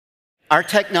our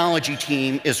technology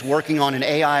team is working on an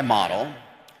AI model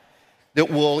that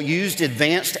will use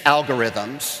advanced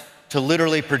algorithms to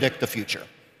literally predict the future.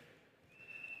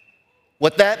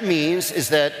 What that means is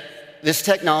that this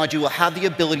technology will have the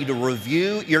ability to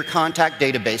review your contact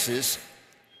databases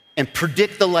and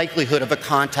predict the likelihood of a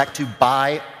contact to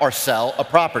buy or sell a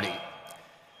property.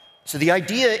 So the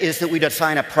idea is that we'd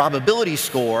assign a probability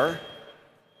score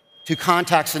to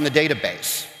contacts in the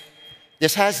database.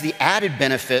 This has the added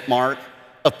benefit, Mark,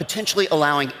 of potentially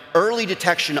allowing early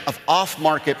detection of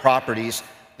off-market properties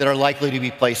that are likely to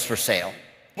be placed for sale.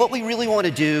 What we really want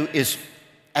to do is,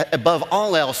 above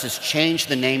all else, is change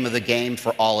the name of the game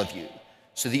for all of you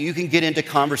so that you can get into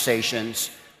conversations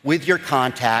with your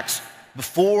contacts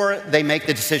before they make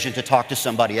the decision to talk to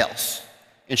somebody else.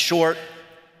 In short,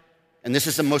 and this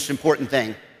is the most important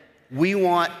thing, we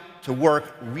want to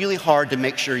work really hard to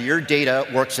make sure your data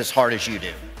works as hard as you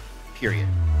do, period.